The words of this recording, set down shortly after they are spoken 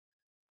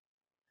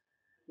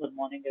Good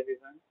morning,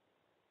 everyone.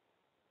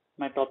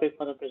 My topic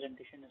for the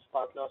presentation is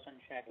path loss and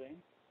shadowing.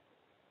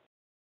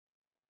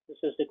 This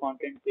is the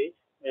content page.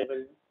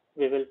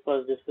 We will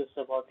first discuss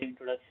about the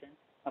introduction,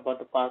 about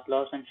the path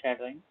loss and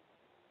shadowing,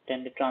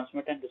 then the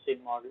transmit and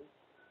receive model,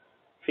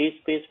 free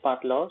space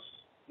path loss,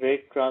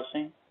 rate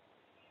tracing,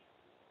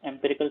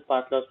 empirical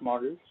path loss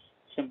models,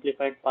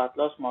 simplified path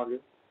loss model,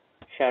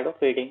 shadow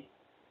fading,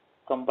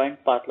 combined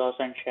path loss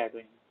and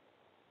shadowing.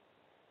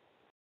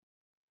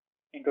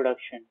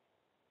 Introduction.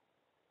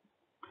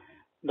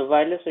 The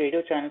wireless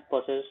radio channel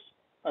possesses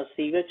a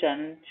severe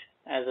challenge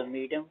as a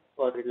medium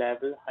for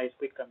reliable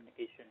high-speed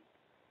communication.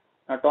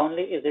 Not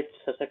only is it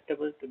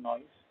susceptible to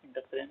noise,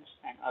 interference,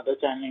 and other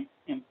channel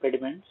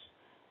impediments,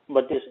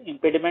 but these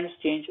impediments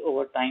change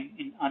over time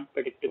in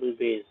unpredictable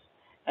ways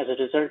as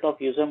a result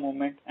of user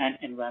movement and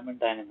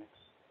environment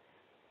dynamics.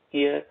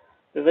 Here,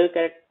 we will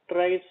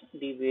characterize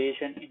the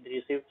variation in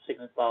the received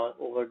signal power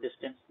over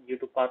distance due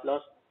to path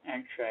loss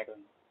and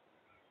shadowing.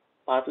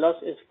 Path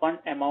loss is one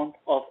amount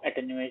of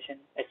attenuation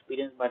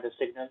experienced by the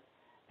signal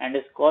and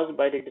is caused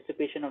by the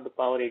dissipation of the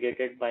power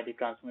radiated by the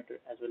transmitter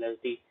as well as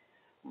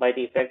by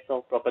the effects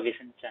of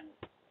propagation channel.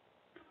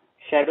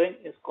 Shadowing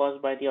is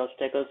caused by the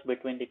obstacles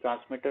between the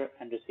transmitter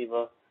and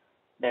receiver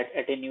that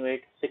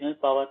attenuate signal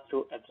power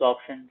through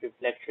absorption,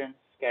 reflection,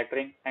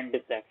 scattering, and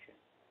diffraction.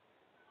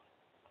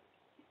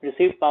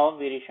 Received power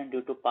variation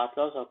due to path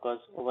loss occurs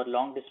over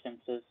long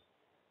distances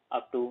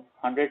up to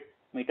 100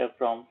 meter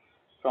from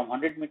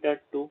 100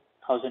 meter to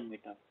 1000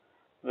 meter,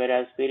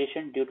 whereas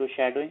variation due to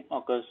shadowing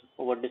occurs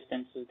over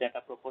distances that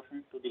are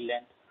proportional to the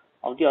length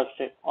of the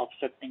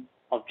obstructing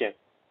object,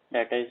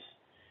 that is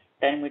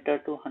 10 meter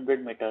to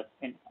 100 meter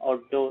in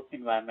outdoor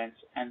environments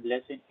and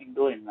less in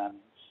indoor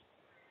environments.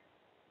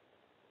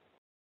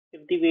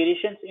 If the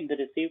variations in the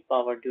received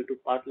power due to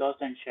path loss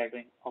and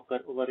shadowing occur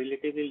over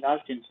relatively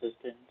large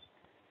distance,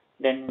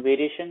 then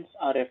variations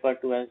are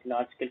referred to as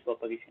large-scale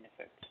propagation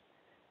effects.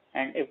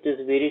 And if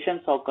these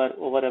variations occur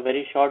over a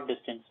very short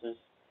distances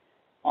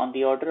on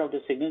the order of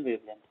the signal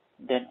wavelength,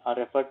 then are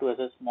referred to as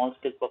a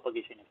small-scale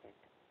propagation effect.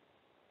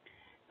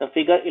 The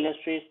figure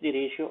illustrates the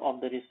ratio of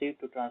the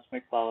received to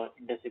transmit power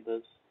in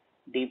decibels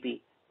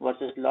dB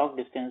versus log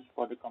distance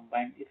for the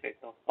combined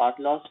effect of path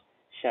loss,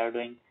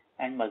 shadowing,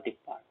 and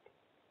multipath.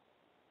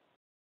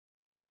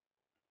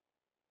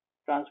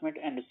 Transmit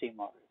and receive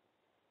model.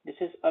 This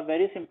is a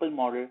very simple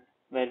model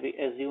where we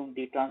assume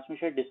the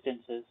transmission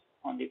distances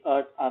on the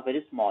Earth are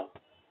very small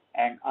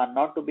and are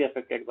not to be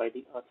affected by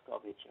the Earth's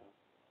curvature.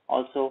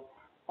 Also,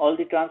 all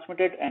the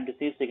transmitted and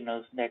received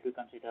signals that we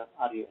consider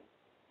are real.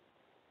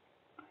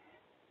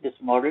 This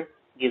model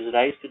gives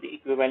rise to the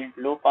equivalent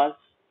low-pass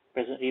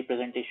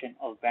representation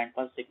of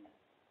band-pass signal,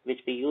 which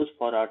we use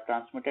for our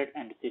transmitted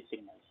and received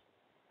signals.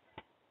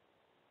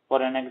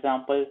 For an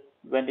example,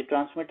 when the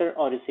transmitter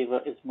or receiver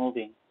is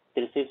moving,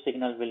 the received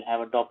signal will have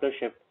a Doppler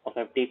shift of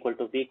Ft equal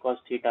to v cos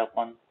theta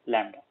upon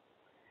lambda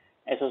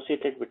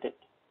associated with it,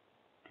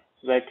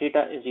 where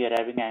theta is the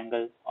arriving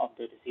angle of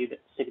the received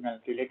signal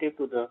relative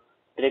to the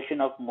direction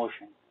of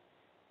motion.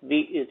 V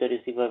is the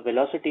receiver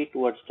velocity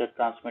towards the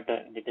transmitter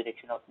in the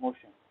direction of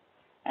motion,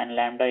 and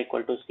lambda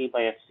equal to c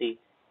by fc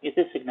is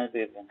the signal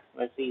wavelength,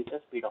 where c is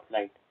the speed of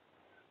light.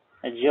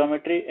 The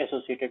geometry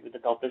associated with the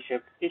Doppler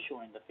shift is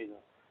shown in the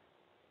figure.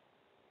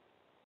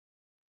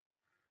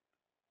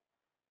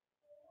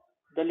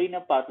 The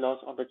linear path loss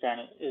of the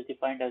channel is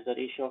defined as the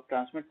ratio of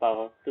transmit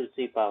power to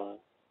receive power,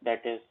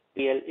 that is,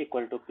 PL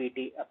equal to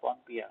PT upon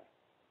PR,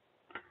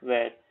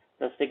 where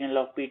the signal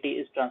of PT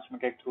is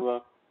transmitted through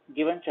a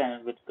given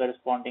channel with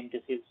corresponding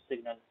received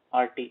signal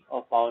RT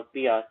of power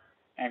PR,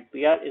 and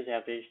PR is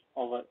averaged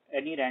over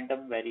any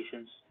random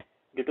variations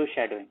due to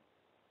shadowing.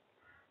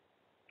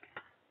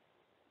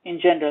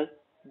 In general,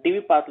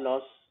 dB path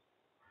loss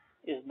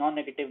is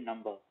non-negative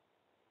number,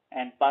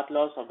 and path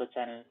loss of the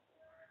channel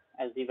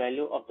as the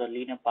value of the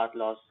linear path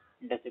loss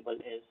in decibel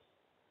is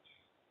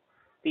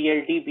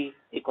PLdB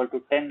equal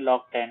to 10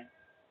 log 10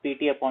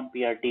 PT upon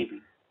PR dB,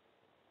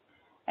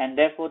 and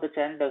therefore the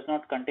channel does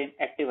not contain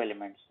active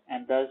elements,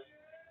 and thus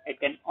it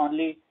can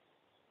only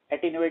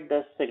attenuate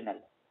the signal.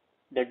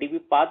 The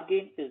dB path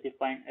gain is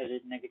defined as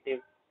a negative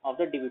of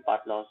the dB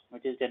path loss,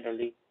 which is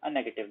generally a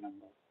negative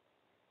number.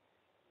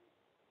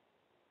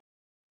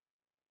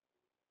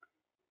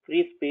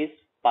 Free space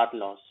path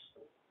loss.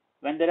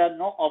 When there are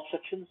no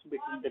obstructions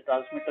between the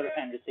transmitter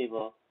and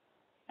receiver,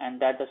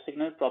 and that the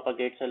signal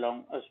propagates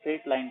along a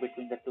straight line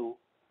between the two,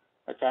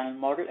 the channel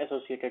model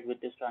associated with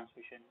this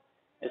transmission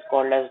is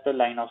called as the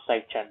line of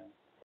sight channel,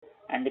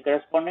 and the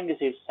corresponding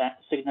received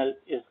signal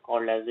is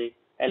called as a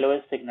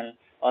LOS signal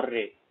or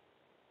ray.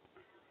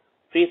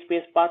 Free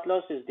space path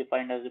loss is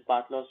defined as the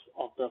path loss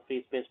of the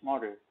free space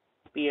model.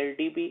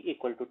 PLdB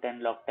equal to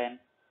 10 log 10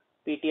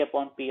 PT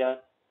upon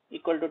PR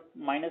equal to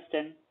minus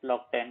 10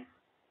 log 10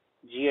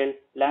 GL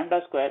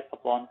lambda square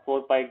upon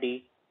 4 pi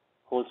d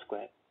whole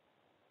square,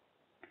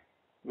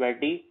 where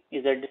d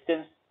is the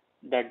distance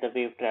that the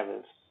wave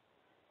travels,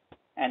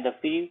 and the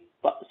free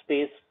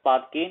space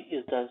path gain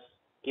is thus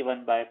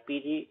given by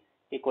Pg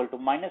equal to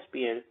minus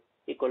PL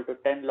equal to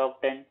 10 log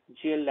 10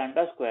 GL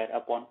lambda square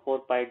upon 4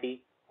 pi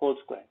d whole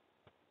square,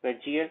 where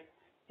GL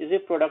is a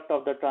product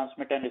of the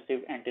transmit and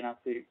receive antenna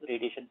field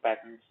radiation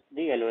patterns in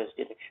the LOS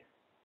direction.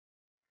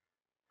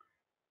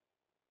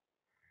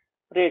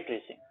 Ray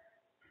tracing.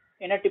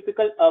 In a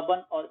typical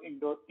urban or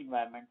indoor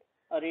environment,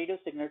 a radio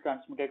signal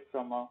transmitted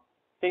from a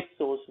fixed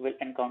source will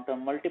encounter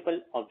multiple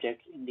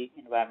objects in the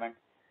environment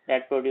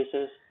that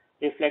produces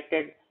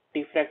reflected,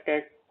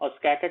 diffracted, or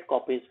scattered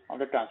copies of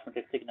the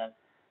transmitted signal,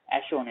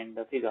 as shown in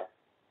the figure.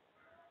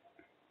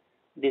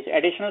 These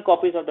additional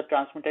copies of the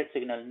transmitted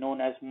signal,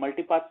 known as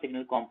multipath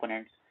signal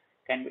components,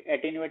 can be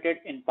attenuated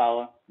in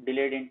power,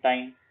 delayed in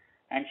time,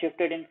 and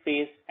shifted in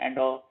phase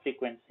and/or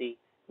frequency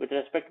with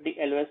respect to the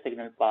LOS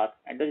signal path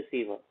at the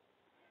receiver.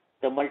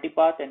 The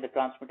multipath and the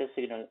transmitted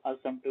signal are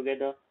summed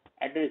together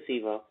at the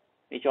receiver,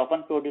 which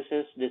often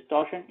produces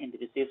distortion in the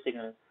received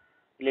signal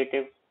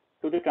relative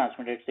to the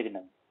transmitted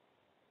signal.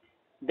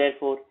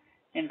 Therefore,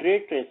 in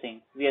ray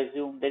tracing, we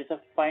assume there is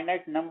a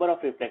finite number of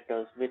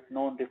reflectors with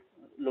known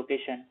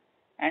location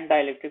and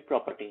dielectric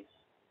properties.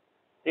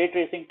 Ray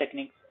tracing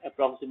techniques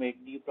approximate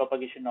the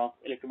propagation of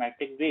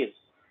electromagnetic waves.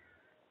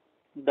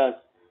 Thus,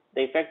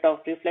 the effect of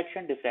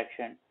reflection,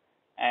 diffraction,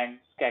 and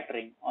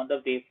scattering on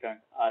the wavefront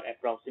are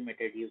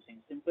approximated using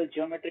simple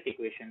geometric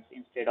equations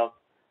instead of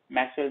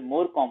Maxwell's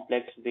more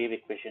complex wave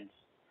equations.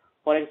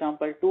 For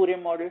example,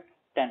 2-ray model,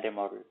 10-ray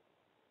model.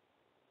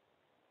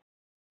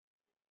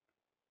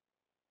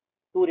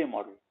 2-ray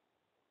model.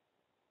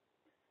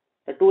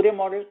 The 2-ray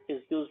model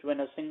is used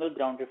when a single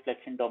ground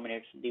reflection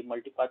dominates the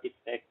multipath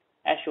effect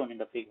as shown in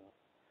the figure.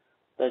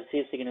 The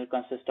received signal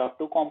consists of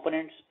two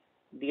components,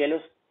 the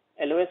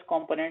LOS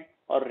component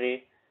or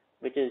ray,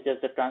 which is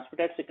just the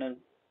transmitted signal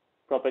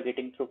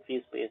propagating through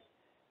free space,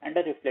 and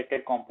a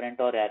reflected component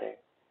or array,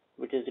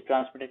 which is the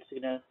transmitted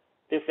signal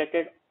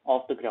reflected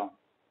off the ground.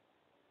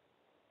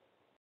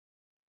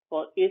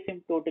 For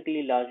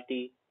asymptotically large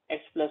d,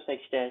 x plus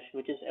x dash,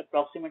 which is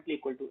approximately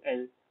equal to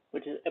L,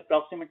 which is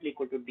approximately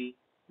equal to d,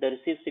 the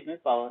received signal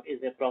power is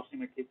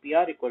approximately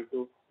PR equal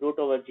to root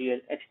over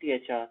GL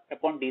HTHR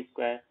upon d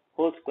square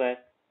whole square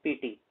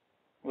PT,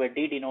 where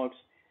d denotes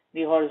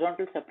the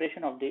horizontal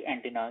separation of the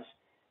antennas,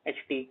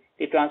 HT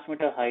the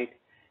transmitter height,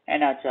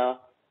 and HR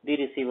the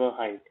receiver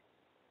height.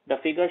 The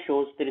figure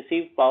shows the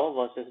received power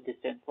versus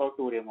distance for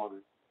 2-ray model.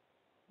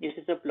 This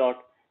is a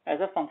plot as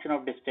a function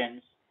of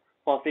distance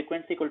for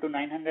frequency equal to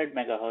 900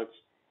 MHz,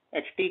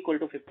 HT equal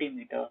to 50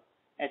 meter,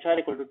 HR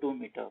equal to 2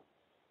 meter,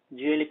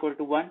 GL equal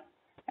to 1,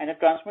 and the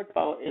transmit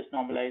power is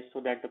normalized so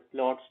that the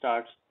plot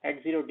starts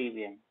at 0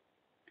 dBm.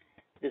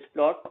 This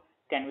plot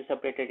can be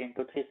separated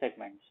into three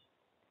segments.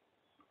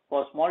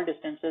 For small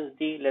distances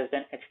d less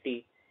than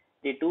ht,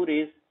 the two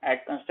rays add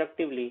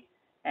constructively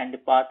and the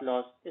path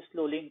loss is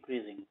slowly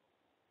increasing.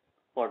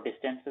 For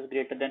distances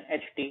greater than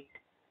ht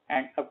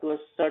and up to a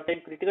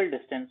certain critical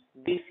distance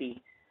dc,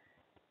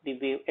 the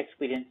wave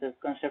experiences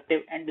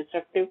constructive and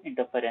destructive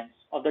interference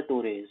of the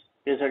two rays,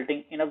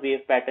 resulting in a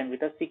wave pattern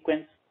with a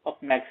sequence of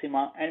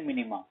maxima and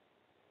minima.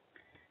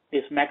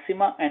 These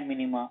maxima and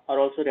minima are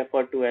also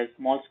referred to as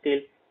small scale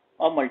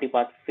or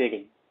multipath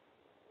fading.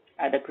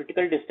 At the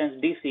critical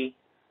distance dc,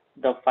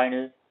 the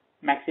final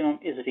maximum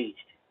is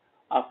reached,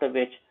 after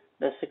which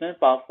the signal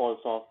power falls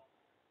off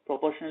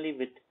proportionally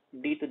with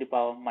d to the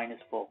power minus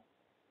 4.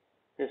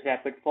 This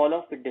rapid fall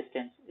off with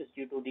distance is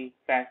due to the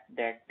fact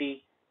that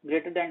d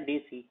greater than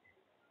dc.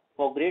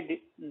 For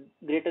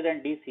greater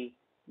than dc,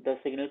 the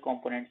signal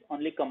components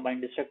only combine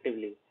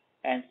destructively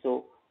and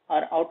so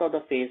are out of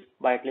the phase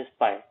by at least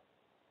pi.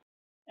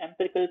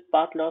 Empirical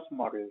path loss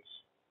models.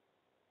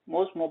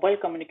 Most mobile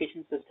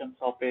communication systems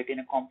operate in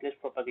a complex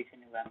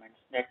propagation environments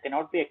that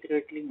cannot be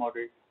accurately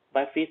modeled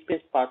by free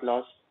space path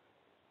loss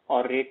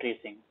or ray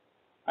tracing.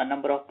 A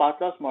number of path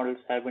loss models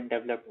have been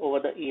developed over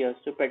the years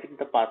to predict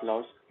the path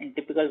loss in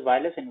typical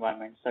wireless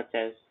environments such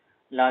as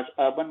large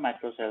urban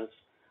microcells,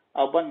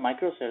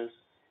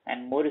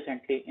 and more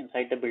recently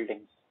inside the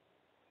buildings.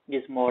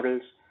 These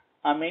models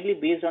are mainly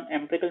based on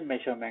empirical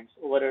measurements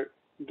over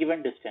a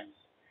given distance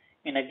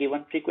in a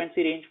given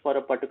frequency range for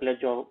a particular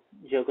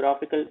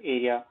geographical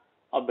area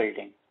or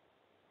building.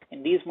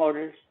 In these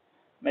models,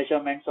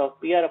 measurements of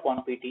PR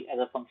upon PT as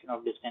a function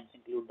of distance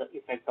include the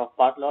effect of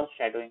path loss,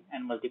 shadowing,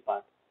 and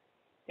multipath.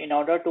 In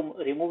order to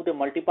remove the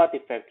multipath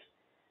effects,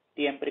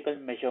 the empirical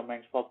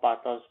measurements for path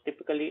loss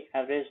typically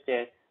average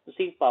their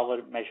received power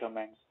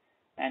measurements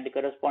and the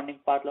corresponding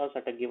path loss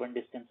at a given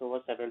distance over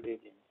several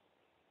wavelengths.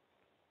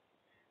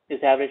 This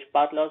average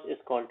path loss is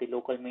called the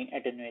local mean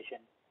attenuation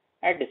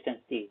at distance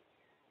d.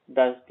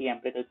 Thus, the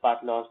empirical path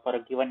loss for a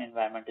given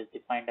environment is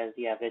defined as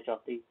the average of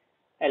the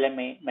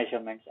LMA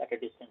measurements at a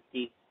distance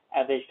d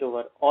averaged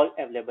over all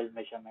available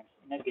measurements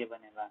in a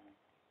given environment.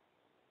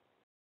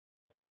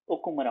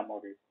 Okumura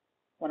model.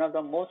 One of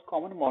the most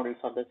common models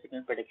of the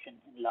signal prediction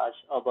in large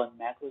urban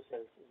macro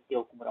cells is the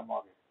Okumura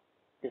model.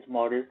 This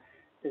model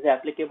is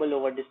applicable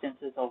over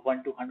distances of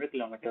 1 to 100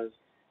 kilometers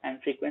and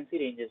frequency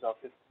ranges of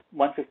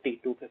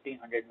 150 to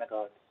 1500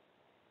 MHz.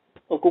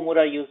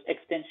 Okumura used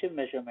extensive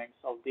measurements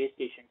of base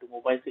station to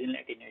mobile signal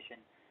attenuation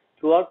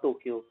throughout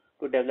Tokyo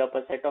to develop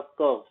a set of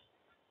curves,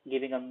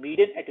 giving a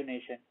median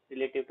attenuation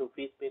relative to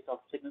free space of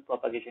signal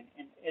propagation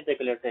in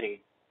irregular terrain.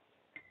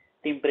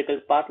 The empirical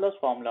path loss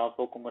formula of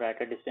Okumura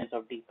at a distance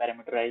of d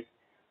parameterized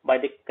by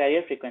the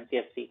carrier frequency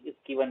Fc is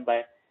given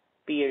by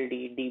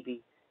PLD dB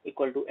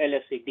equal to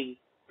LFCd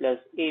plus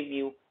A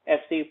mu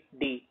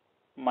FCd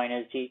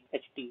minus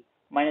GHD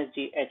minus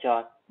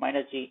GHR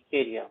minus G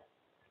area,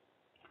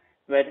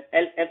 where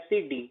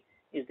LFCd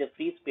is the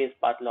free space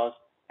path loss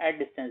at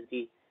distance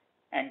d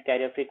and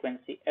carrier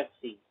frequency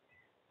Fc.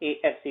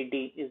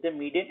 AFCD is the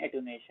median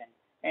attenuation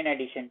in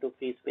addition to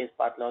free space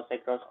path loss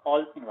across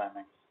all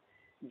environments.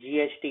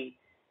 GHT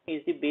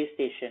is the base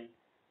station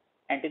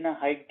antenna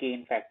height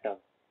gain factor.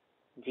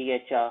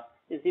 GHR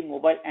is the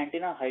mobile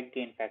antenna height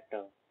gain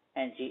factor,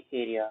 and G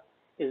area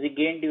is the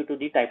gain due to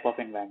the type of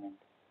environment.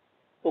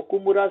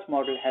 Okumura's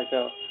model has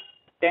a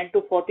 10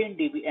 to 14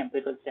 dB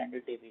empirical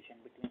standard deviation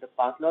between the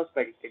path loss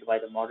predicted by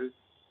the model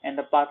and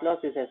the path loss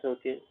is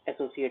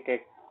associated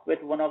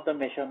with one of the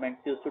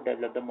measurements used to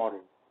develop the model.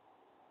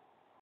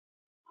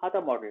 Hatha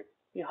model.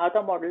 The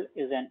Hatha model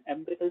is an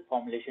empirical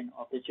formulation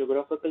of the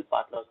geographical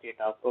path loss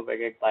data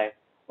provided by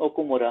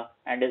Okumura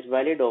and is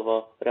valid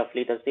over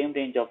roughly the same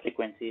range of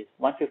frequencies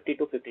 150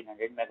 to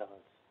 1500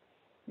 MHz.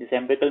 This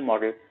empirical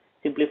model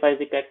simplifies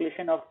the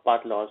calculation of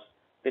path loss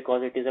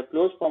because it is a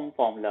closed form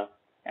formula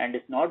and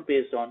is not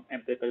based on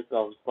empirical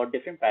curves for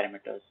different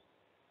parameters.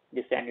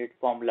 The standard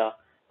formula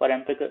for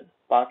empirical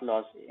path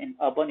loss in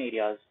urban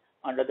areas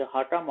under the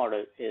Hatha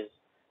model is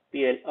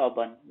PL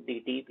urban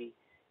DDB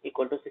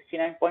equal to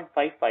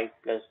 69.55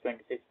 plus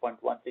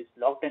 26.16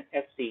 log 10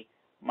 FC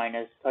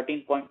minus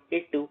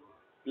 13.82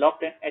 log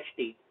 10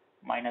 HT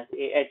minus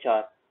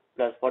AHR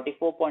plus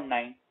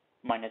 44.9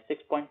 minus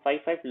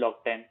 6.55 log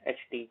 10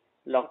 HT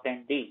log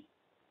 10 D.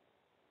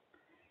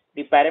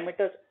 The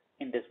parameters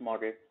in this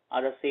model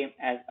are the same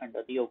as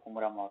under the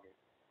Okumura model,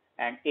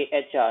 and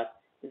AHR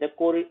is the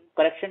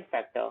correction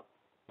factor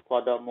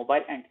for the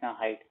mobile antenna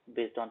height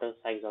based on the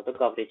size of the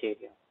coverage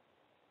area,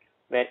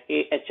 where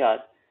AHR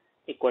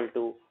equal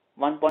to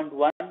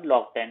 1.1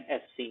 log 10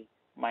 FC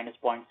minus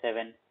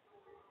 0.7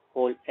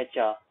 whole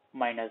HR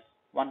minus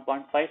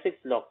 1.56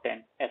 log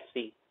 10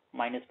 FC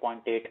minus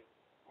 0.8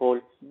 whole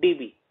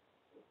dB.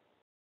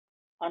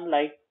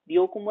 Unlike the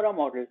Okumura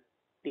model,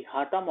 the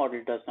Hatha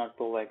model does not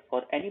provide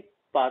for any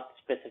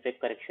path-specific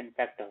correction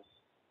factors.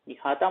 The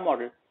Hatha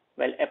model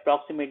will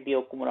approximate the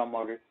Okumura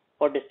model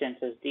for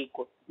distances d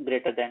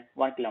greater than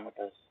 1 km.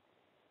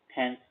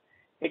 Hence,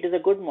 it is a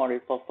good model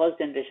for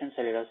first-generation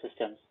cellular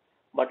systems,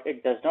 but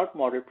it does not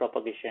model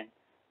propagation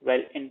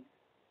well in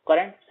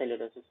current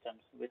cellular systems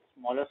with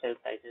smaller cell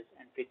sizes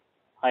and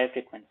higher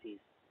frequencies.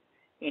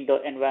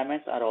 Indoor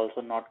environments are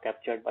also not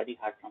captured by the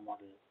Hatha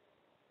model.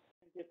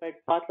 Simplified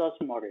path loss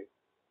model.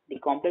 The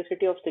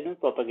complexity of signal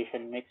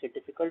propagation makes it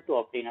difficult to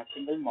obtain a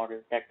single model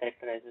that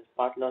characterizes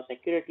path loss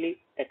accurately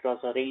across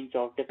a range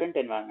of different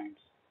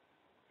environments.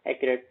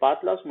 Accurate path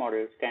loss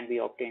models can be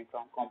obtained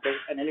from complex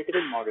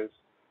analytical models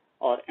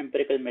or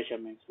empirical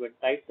measurements where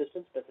tight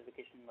system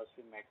specifications must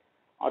be met,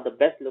 or the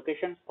best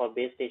locations for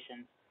base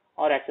stations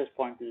or access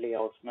point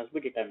layouts must be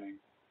determined.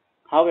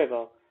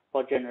 However,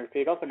 for general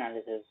trade-off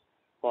analysis,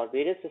 for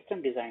various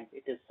system designs,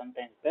 it is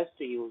sometimes best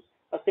to use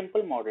a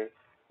simple model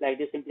like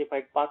the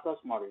simplified path loss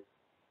model.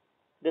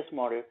 This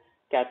model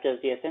captures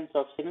the essence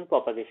of signal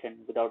propagation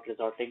without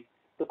resorting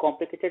to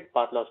complicated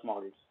path loss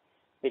models,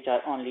 which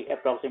are only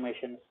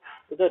approximations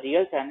to the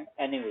real channel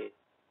anyway.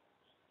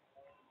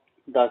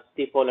 Thus,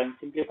 the following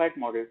simplified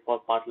model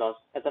for path loss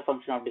as a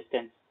function of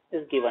distance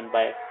is given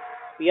by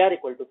PR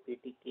equal to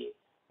PTK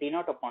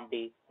D0 upon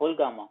D whole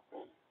gamma.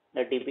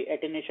 The dB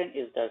attenuation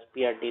is thus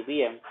PR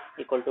dBm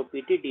equal to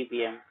PT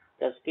dBm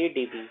plus K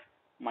dB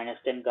minus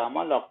 10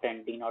 gamma log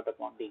 10 D0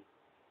 upon D,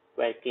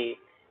 where K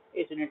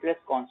is a unitless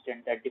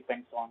constant that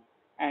depends on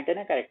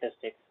antenna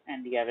characteristics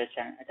and the average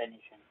channel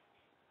attenuation.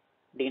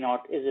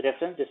 D0 is the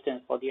reference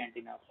distance for the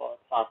antenna for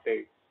far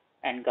field,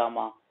 and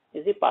gamma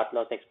is the path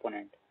loss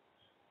exponent.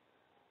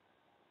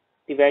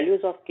 The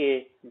values of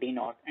K,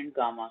 D0, and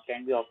gamma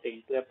can be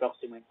obtained to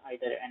approximate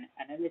either an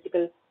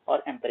analytical or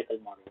empirical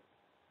model.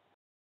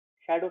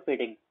 Shadow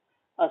fading.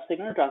 A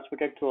signal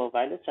transmitted through a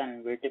wireless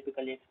channel will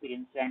typically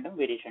experience random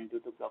variation due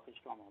to blockage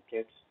from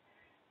objects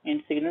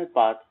in signal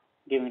path,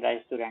 giving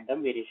rise to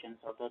random variations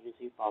of the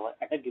received power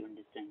at a given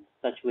distance.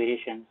 Such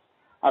variations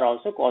are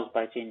also caused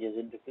by changes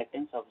in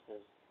reflecting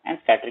surfaces and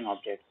scattering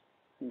objects.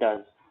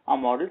 Thus, a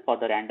model for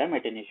the random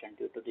attenuation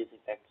due to these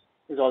effects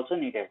is also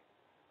needed.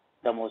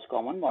 The most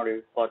common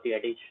model for the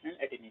additional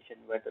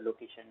attenuation were the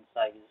location,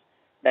 size,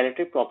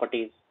 dielectric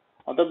properties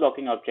of the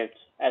blocking objects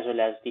as well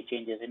as the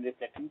changes in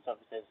reflecting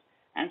surfaces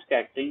and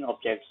scattering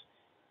objects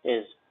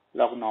is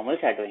log normal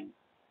shadowing.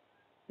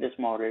 This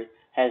model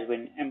has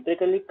been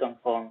empirically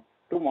confirmed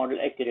to model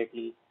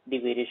accurately the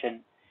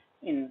variation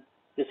in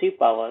received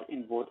power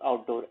in both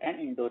outdoor and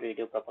indoor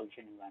radio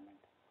propagation environment.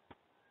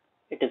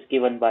 It is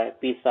given by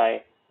p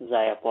psi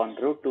xi upon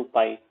root 2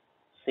 pi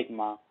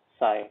sigma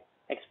psi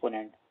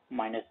exponent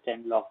minus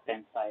 10 log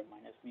 10 psi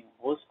minus mu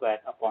whole square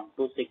upon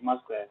 2 sigma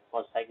square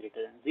for psi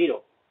greater than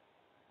 0.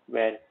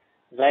 where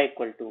xi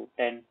equal to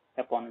 10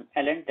 upon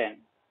ln 10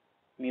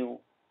 mu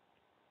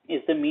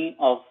is the mean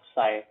of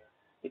psi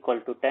equal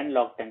to 10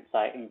 log 10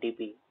 psi in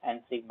dB,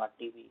 and sigma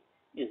dB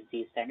is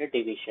the standard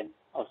deviation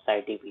of psi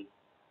dB.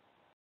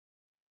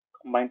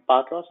 Combined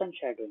path loss and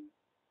shadowing.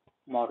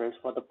 Models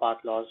for the path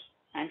loss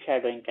and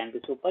shadowing can be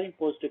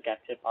superimposed to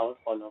capture power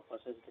follow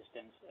versus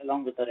distance,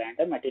 along with a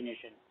random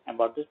attenuation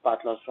about this path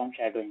loss from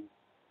shadowing.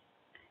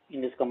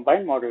 In this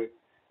combined model,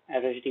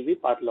 average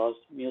dB path loss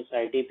mu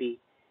psi dB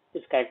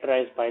is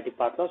characterized by the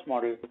path loss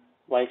model,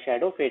 while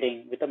shadow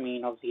fading with a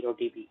mean of 0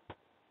 dB.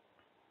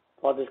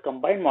 For this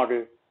combined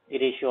model, the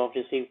ratio of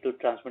received to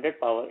transmitted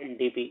power in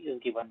dB is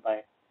given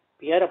by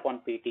PR upon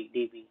PT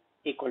dB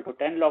equal to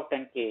 10 log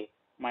 10 K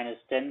minus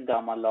 10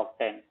 gamma log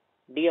 10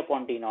 D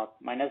upon D naught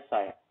minus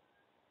psi,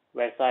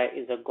 where psi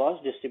is a Gauss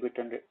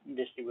distributed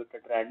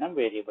random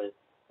variable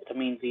with a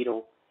mean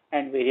 0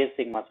 and various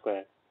sigma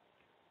square.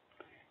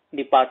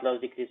 The path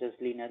loss decreases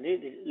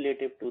linearly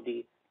relative to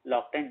the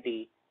log 10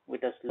 D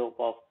with a slope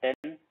of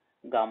 10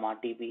 gamma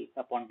dB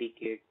upon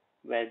decade,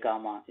 where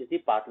gamma is the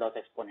path loss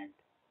exponent.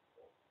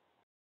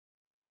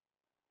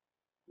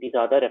 These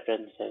are the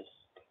references.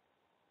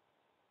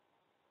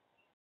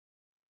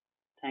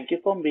 Thank you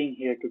for being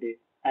here today.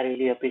 I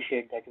really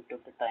appreciate that you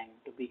took the time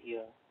to be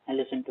here and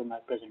listen to my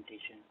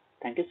presentation.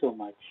 Thank you so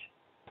much.